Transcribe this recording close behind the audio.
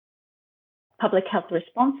public health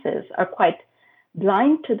responses are quite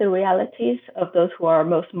blind to the realities of those who are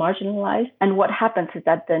most marginalized. And what happens is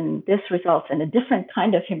that then this results in a different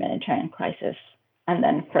kind of humanitarian crisis and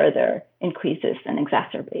then further increases and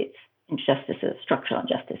exacerbates injustices, structural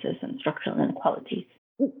injustices, and structural inequalities.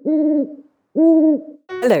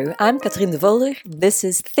 Hello, I'm Katrien de Volder. This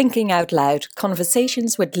is Thinking Out Loud,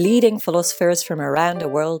 conversations with leading philosophers from around the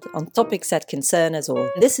world on topics that concern us all.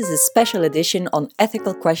 This is a special edition on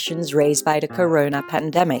ethical questions raised by the corona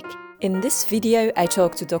pandemic. In this video, I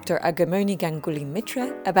talk to Dr. Agamoni Ganguly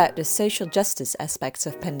Mitra about the social justice aspects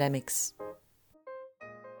of pandemics.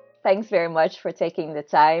 Thanks very much for taking the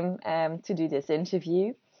time to do this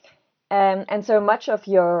interview. And so much of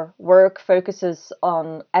your work focuses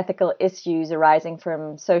on ethical issues arising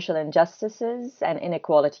from social injustices and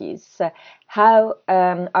inequalities. How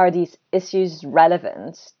are these issues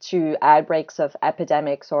relevant to outbreaks of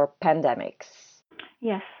epidemics or pandemics?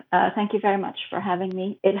 Yes, thank you very much for having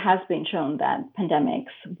me. It has been shown that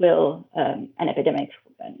pandemics and epidemics,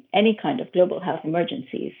 any kind of global health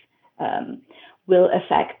emergencies, will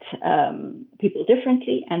affect people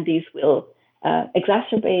differently, and these will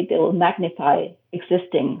exacerbate, they will magnify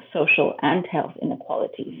existing social and health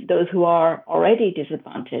inequalities. Those who are already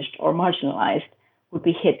disadvantaged or marginalized would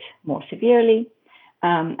be hit more severely,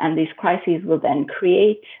 and these crises will then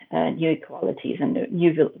create new inequalities and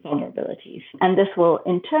new vulnerabilities. And this will,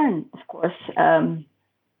 in turn, of course,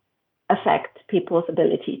 affect people's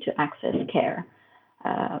ability to access care.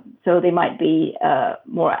 So they might be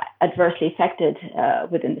more adversely affected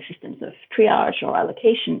within the systems of triage or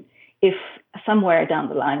allocation if somewhere down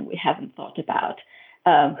the line we haven't thought about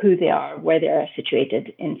who they are, where they are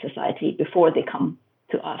situated in society before they come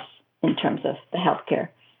to us in terms of the healthcare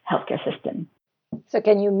system. So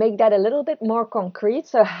can you make that a little bit more concrete?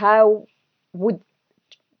 So how would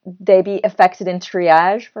they be affected in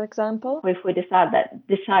triage, for example? If we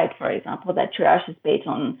decide, for example, that triage is based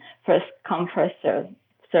on first come, first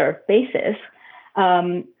serve basis,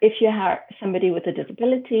 if you have somebody with a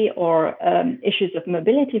disability or issues of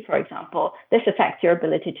mobility, for example, this affects your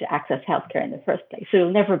ability to access healthcare in the first place. So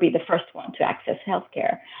you'll never be the first one to access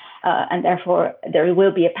healthcare. And therefore, there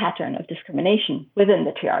will be a pattern of discrimination within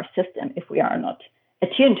the triage system if we are not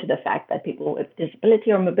attuned to the fact that people with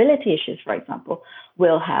disability or mobility issues, for example,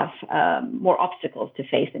 will have more obstacles to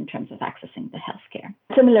face in terms of accessing the healthcare.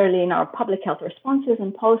 Similarly, in our public health responses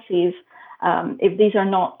and policies, if these are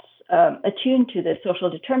not attuned to the social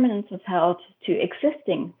determinants of health, to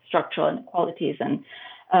existing structural inequalities and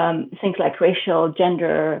things like racial,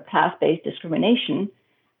 gender, class-based discrimination,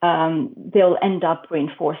 they'll end up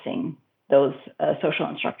reinforcing those social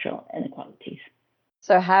and structural inequalities.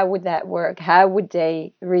 So how would that work? How would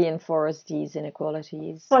they reinforce these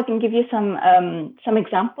inequalities? So I can give you some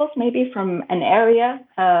examples maybe from an area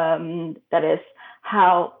that is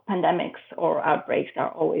how pandemics or outbreaks are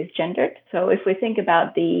always gendered. So if we think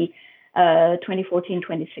about the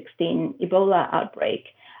 2014-2016 Ebola outbreak,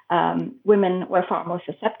 women were far more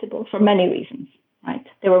susceptible for many reasons, right?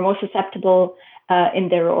 They were more susceptible in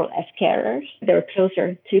their role as carers. They were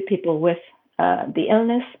closer to people with the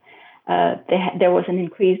illness. There was an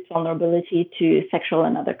increased vulnerability to sexual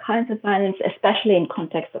and other kinds of violence, especially in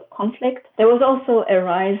context of conflict. There was also a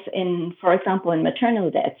rise in, for example, in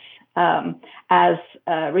maternal deaths, as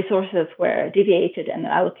resources were deviated and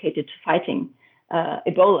allocated to fighting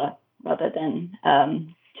Ebola rather than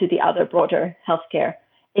to the other broader healthcare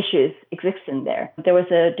issues existing there. There was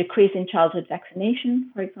a decrease in childhood vaccination,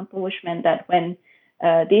 for example, which meant that when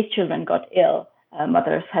these children got ill,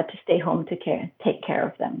 mothers had to stay home to take care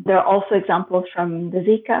of them. There are also examples from the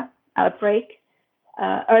Zika outbreak.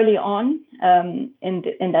 Early on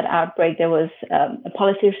in that outbreak, there was a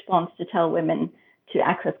policy response to tell women to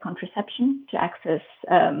access contraception,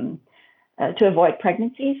 to avoid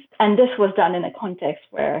pregnancies. And this was done in a context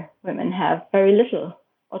where women have very little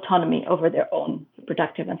autonomy over their own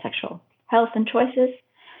reproductive and sexual health and choices.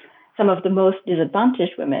 Some of the most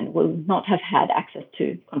disadvantaged women will not have had access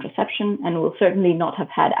to contraception and will certainly not have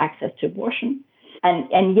had access to abortion.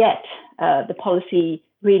 And yet, the policy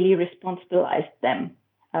really responsibilized them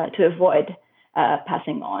to avoid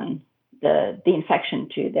passing on the infection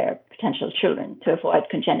to their potential children, to avoid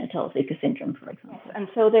congenital Zika syndrome, for example. And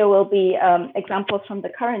so there will be examples from the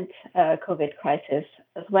current COVID crisis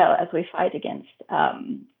as well as we fight against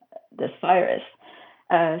this virus.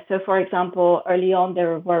 So, for example, early on, there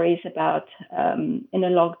were worries about, in a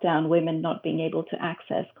lockdown, women not being able to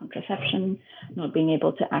access contraception, not being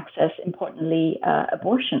able to access, importantly,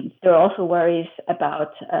 abortions. There are also worries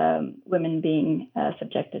about women being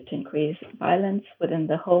subjected to increased violence within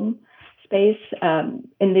the home, space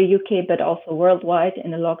in the UK, but also worldwide.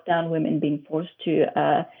 In the lockdown, women being forced to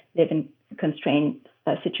live in constrained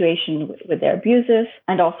situation with their abusers,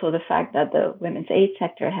 and also the fact that the women's aid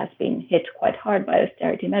sector has been hit quite hard by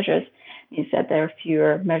austerity measures means that there are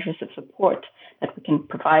fewer measures of support that we can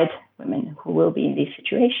provide women who will be in these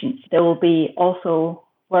situations. There will be also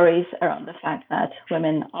worries around the fact that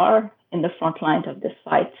women are in the front line of this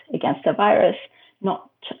fight against the virus, not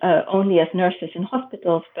only as nurses in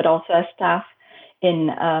hospitals, but also as staff in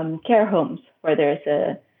care homes, where there's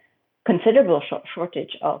a considerable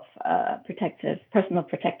shortage of personal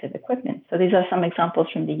protective equipment. So these are some examples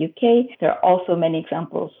from the UK. There are also many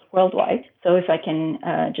examples worldwide. So if I can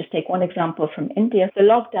just take one example from India, the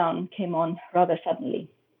lockdown came on rather suddenly.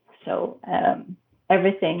 So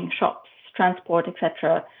everything, shops, transport,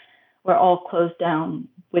 etc., were all closed down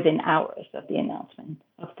within hours of the announcement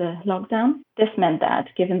of the lockdown. This meant that,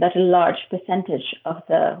 given that a large percentage of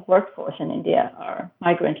the workforce in India are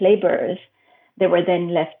migrant laborers, they were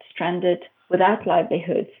then left stranded without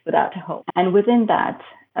livelihoods, without a home. And within that,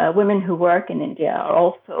 women who work in India are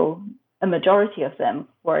also, a majority of them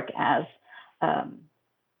work as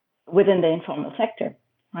within the informal sector,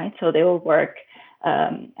 right? So they will work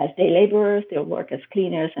as day laborers, they'll work as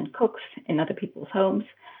cleaners and cooks in other people's homes.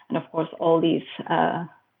 And of course, all these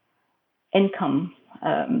income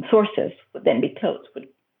sources would then be closed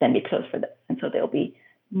for them. And so they'll be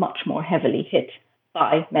much more heavily hit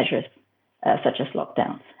by measures such as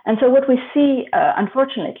lockdown. And so what we see,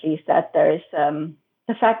 unfortunately, is that there is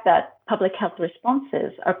the fact that public health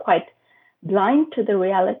responses are quite blind to the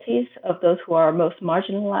realities of those who are most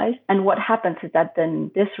marginalized. And what happens is that then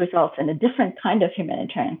this results in a different kind of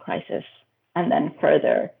humanitarian crisis, and then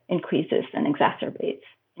further increases and exacerbates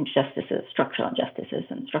injustices, structural injustices,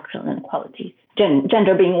 and structural inequalities.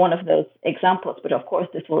 Gender being one of those examples, but of course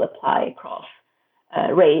this will apply across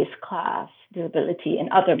race, class, disability, and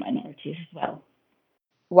other minorities as well.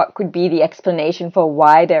 What could be the explanation for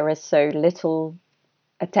why there is so little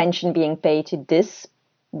attention being paid to this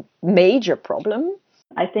major problem?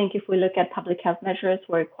 I think if we look at public health measures,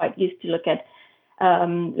 we're quite used to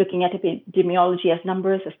looking at epidemiology as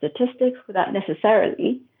numbers, as statistics, without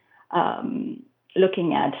necessarily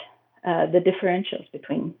looking at the differentials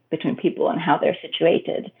between people and how they're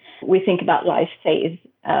situated. We think about life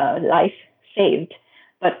saved,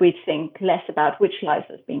 but we think less about which lives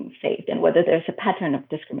is being saved and whether there's a pattern of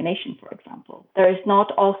discrimination, for example. There is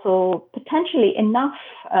not also potentially enough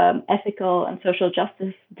ethical and social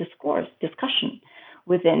justice discussion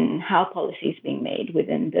within how policy is being made,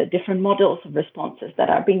 within the different models of responses that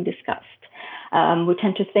are being discussed. We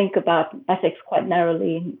tend to think about ethics quite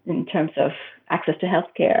narrowly in terms of access to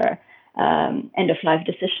healthcare, end-of-life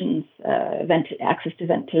decisions, access to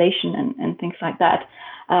ventilation, and things like that.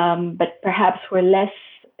 But perhaps we're less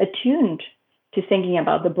attuned to thinking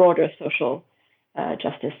about the broader social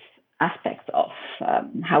justice aspects of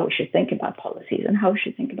how we should think about policies and how we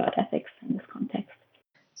should think about ethics in this context.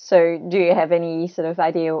 So do you have any sort of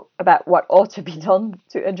idea about what ought to be done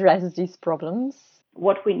to address these problems?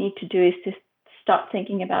 What we need to do is to start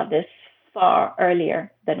thinking about this far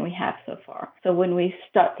earlier than we have so far. So when we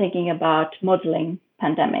start thinking about modeling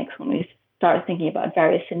pandemics, when we start thinking about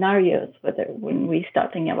various scenarios, when we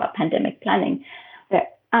start thinking about pandemic planning, there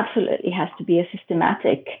absolutely has to be a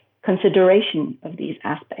systematic consideration of these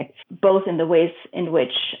aspects, both in the ways in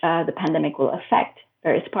which the pandemic will affect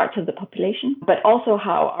various parts of the population, but also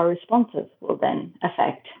how our responses will then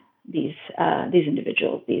affect these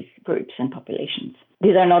individuals, these groups and populations.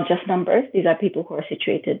 These are not just numbers. These are people who are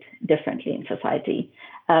situated differently in society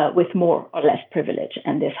with more or less privilege,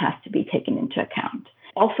 and this has to be taken into account.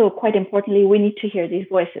 Also, quite importantly, we need to hear these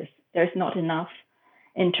voices. There's not enough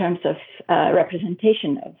in terms of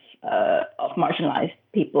representation of marginalized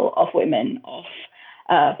people, of women, of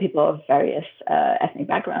people of various ethnic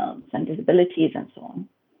backgrounds and disabilities and so on.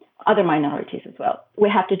 Other minorities as well. We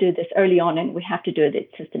have to do this early on, and we have to do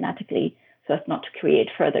it systematically so as not to create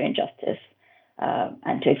further injustice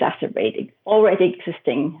and to exacerbate already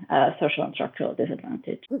existing social and structural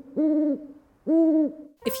disadvantage.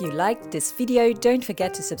 If you liked this video, don't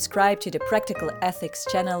forget to subscribe to the Practical Ethics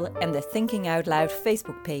channel and the Thinking Out Loud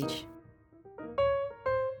Facebook page.